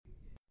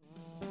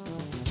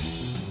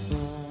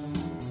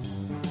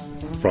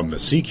From the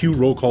CQ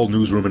Roll Call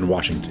Newsroom in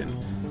Washington,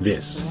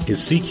 this is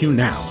CQ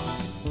Now,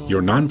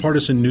 your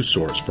nonpartisan news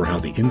source for how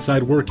the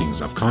inside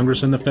workings of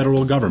Congress and the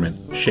federal government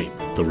shape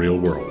the real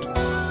world.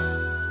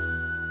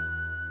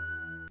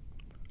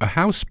 A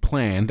House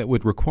plan that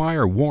would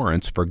require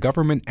warrants for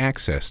government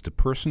access to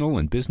personal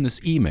and business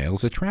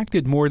emails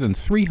attracted more than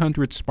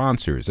 300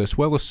 sponsors, as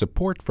well as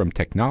support from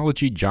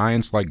technology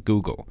giants like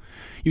Google.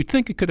 You'd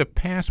think it could have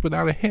passed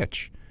without a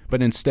hitch,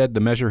 but instead the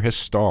measure has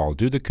stalled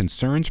due to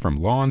concerns from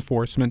law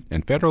enforcement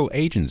and federal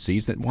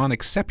agencies that want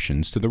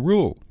exceptions to the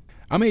rule.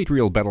 I'm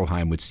Adriel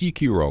Bettelheim with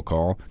CQ Roll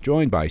Call,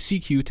 joined by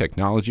CQ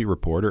technology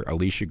reporter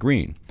Alicia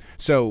Green.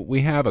 So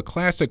we have a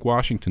classic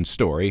Washington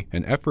story,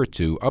 an effort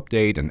to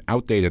update an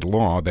outdated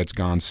law that's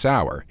gone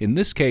sour. In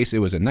this case, it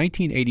was a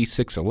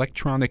 1986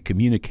 electronic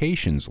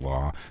communications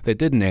law that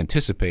didn't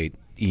anticipate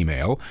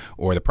email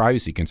or the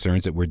privacy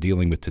concerns that we're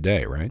dealing with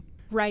today, right?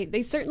 Right.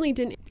 They certainly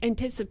didn't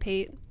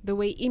anticipate the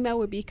way email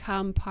would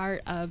become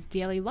part of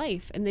daily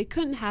life, and they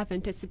couldn't have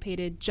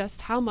anticipated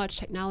just how much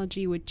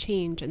technology would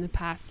change in the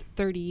past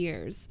 30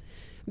 years.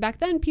 Back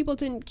then, people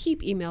didn't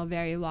keep email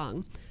very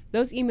long.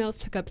 Those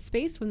emails took up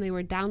space when they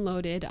were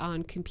downloaded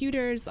on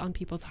computers, on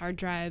people's hard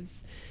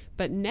drives.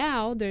 But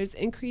now there's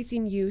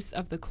increasing use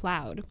of the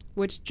cloud,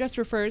 which just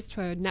refers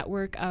to a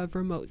network of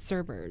remote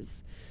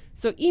servers.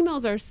 So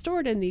emails are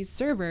stored in these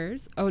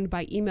servers, owned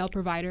by email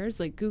providers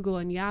like Google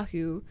and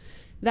Yahoo.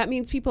 That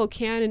means people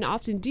can and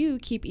often do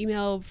keep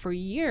email for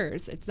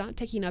years. It's not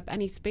taking up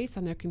any space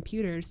on their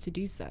computers to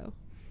do so.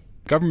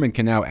 Government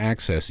can now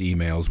access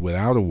emails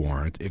without a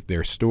warrant if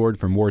they're stored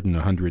for more than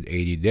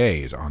 180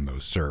 days on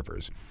those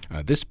servers.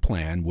 This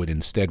plan would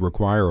instead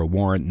require a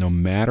warrant no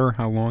matter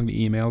how long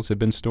the emails have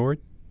been stored?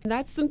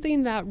 That's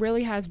something that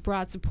really has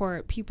broad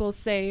support. People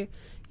say,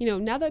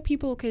 now that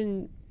people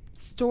can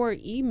store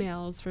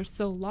emails for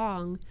so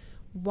long,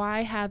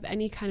 why have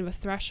any kind of a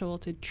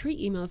threshold to treat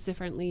emails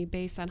differently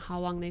based on how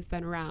long they've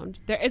been around?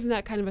 There isn't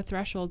that kind of a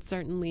threshold,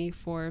 certainly,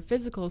 for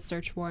physical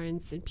search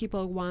warrants, and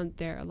people want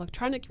their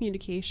electronic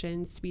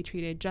communications to be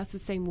treated just the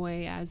same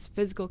way as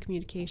physical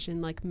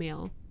communication like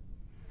mail.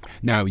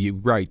 Now, you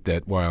write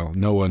that while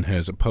no one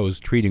has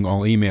opposed treating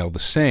all email the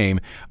same,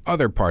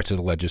 other parts of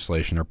the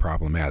legislation are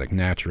problematic.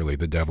 Naturally,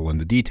 the devil in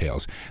the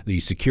details.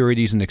 The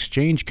Securities and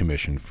Exchange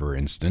Commission, for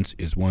instance,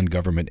 is one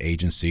government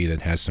agency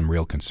that has some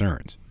real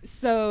concerns.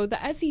 So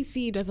the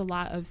SEC does a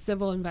lot of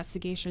civil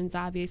investigations,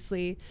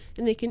 obviously,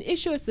 and they can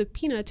issue a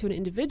subpoena to an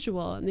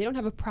individual, and they don't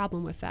have a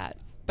problem with that.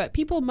 But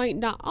people might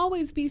not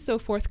always be so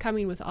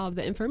forthcoming with all of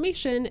the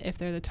information if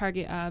they're the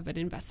target of an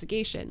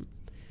investigation.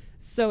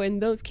 So in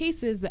those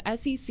cases, the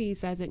SEC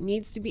says it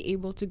needs to be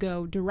able to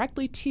go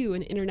directly to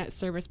an internet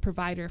service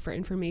provider for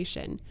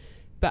information.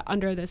 But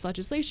under this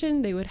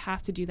legislation, they would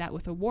have to do that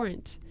with a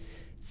warrant.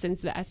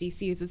 Since the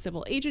SEC is a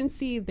civil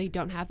agency, they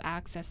don't have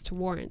access to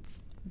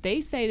warrants.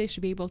 They say they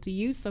should be able to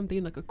use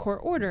something like a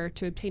court order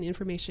to obtain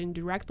information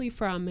directly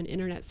from an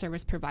internet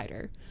service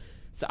provider.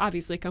 So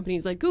obviously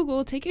companies like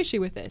Google take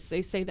issue with this.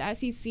 They say the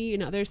SEC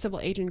and other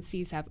civil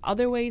agencies have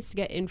other ways to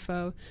get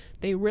info.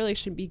 They really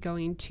shouldn't be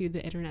going to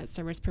the internet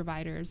service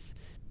providers.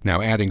 Now,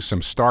 adding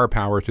some star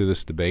power to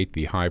this debate,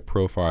 the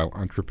high-profile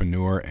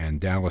entrepreneur and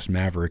Dallas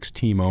Mavericks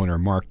team owner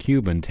Mark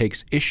Cuban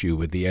takes issue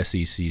with the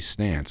SEC's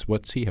stance.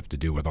 What's he have to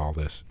do with all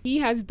this? He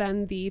has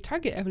been the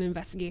target of an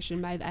investigation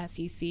by the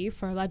SEC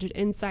for alleged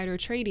insider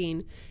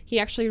trading. He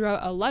actually wrote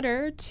a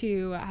letter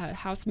to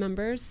House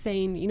members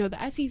saying,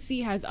 the SEC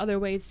has other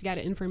ways to get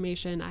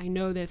information. I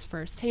know this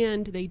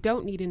firsthand. They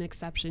don't need an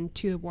exception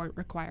to the warrant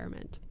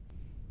requirement.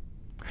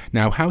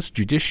 Now, House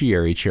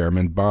Judiciary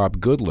Chairman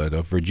Bob Goodlatte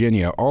of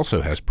Virginia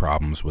also has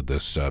problems with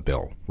this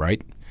bill, right?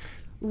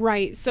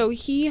 Right. So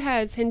he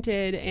has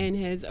hinted in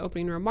his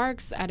opening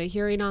remarks at a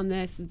hearing on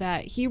this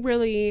that he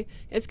really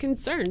is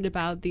concerned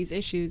about these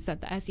issues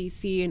that the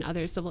SEC and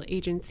other civil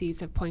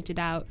agencies have pointed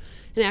out.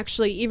 And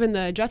actually, even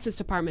the Justice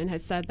Department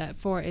has said that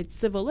for its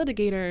civil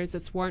litigators,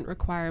 this warrant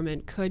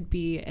requirement could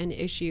be an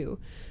issue.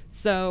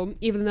 So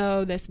even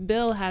though this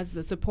bill has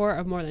the support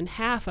of more than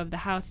half of the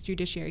House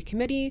Judiciary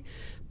Committee,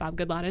 Bob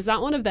Goodlatte is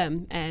not one of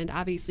them. And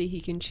obviously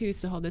he can choose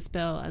to hold this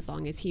bill as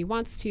long as he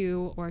wants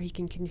to, or he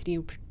can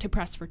continue to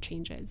press for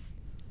changes.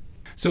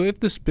 So if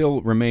this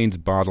bill remains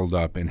bottled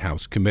up in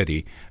House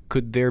committee,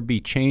 could there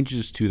be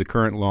changes to the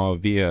current law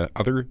via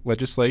other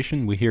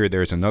legislation? We hear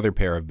there's another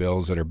pair of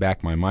bills that are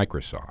backed by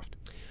Microsoft.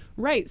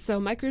 Right, so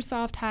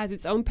Microsoft has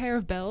its own pair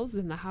of bills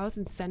in the House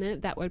and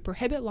Senate that would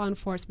prohibit law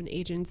enforcement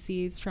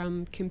agencies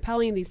from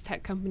compelling these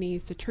tech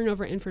companies to turn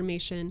over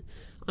information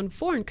on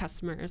foreign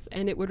customers,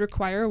 and it would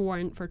require a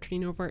warrant for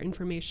turning over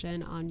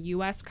information on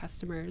U.S.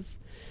 customers.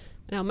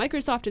 Now,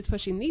 Microsoft is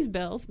pushing these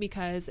bills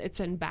because it's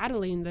been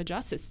battling the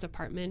Justice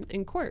Department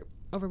in court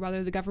over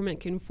whether the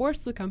government can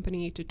force the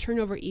company to turn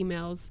over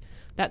emails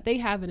that they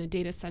have in a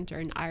data center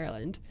in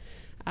Ireland.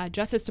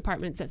 Justice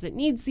Department says it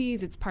needs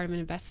these. It's part of an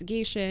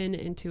investigation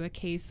into a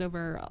case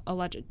over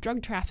alleged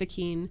drug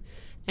trafficking.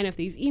 And if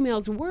these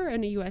emails were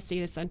in a U.S.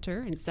 data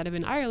center instead of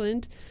in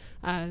Ireland,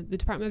 the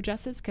Department of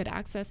Justice could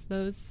access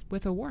those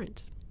with a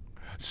warrant.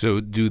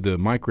 So do the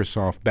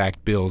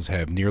Microsoft-backed bills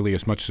have nearly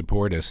as much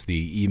support as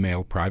the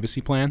email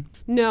privacy plan?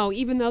 No,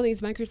 even though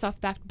these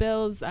Microsoft-backed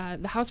bills,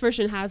 the House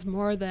version has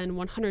more than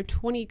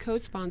 120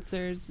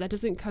 co-sponsors, that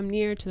doesn't come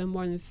near to the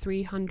more than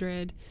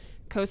 300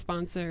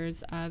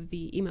 co-sponsors of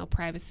the Email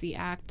Privacy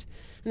Act.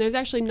 And there's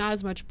actually not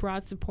as much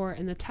broad support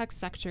in the tech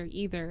sector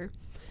either.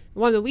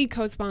 One of the lead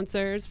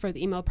co-sponsors for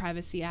the Email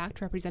Privacy Act,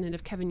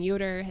 Representative Kevin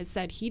Yoder, has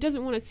said he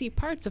doesn't want to see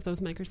parts of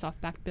those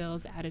Microsoft-backed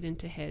bills added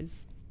into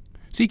his.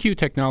 CQ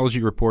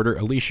technology reporter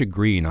Alicia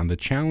Green on the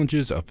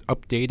challenges of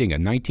updating a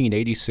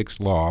 1986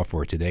 law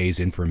for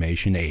today's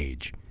information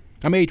age.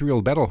 I'm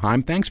Adriel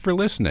Bettelheim. Thanks for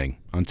listening.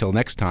 Until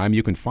next time,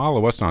 you can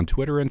follow us on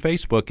Twitter and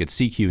Facebook at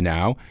CQ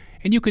Now,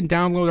 and you can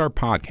download our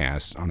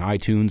podcasts on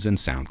iTunes and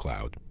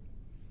SoundCloud.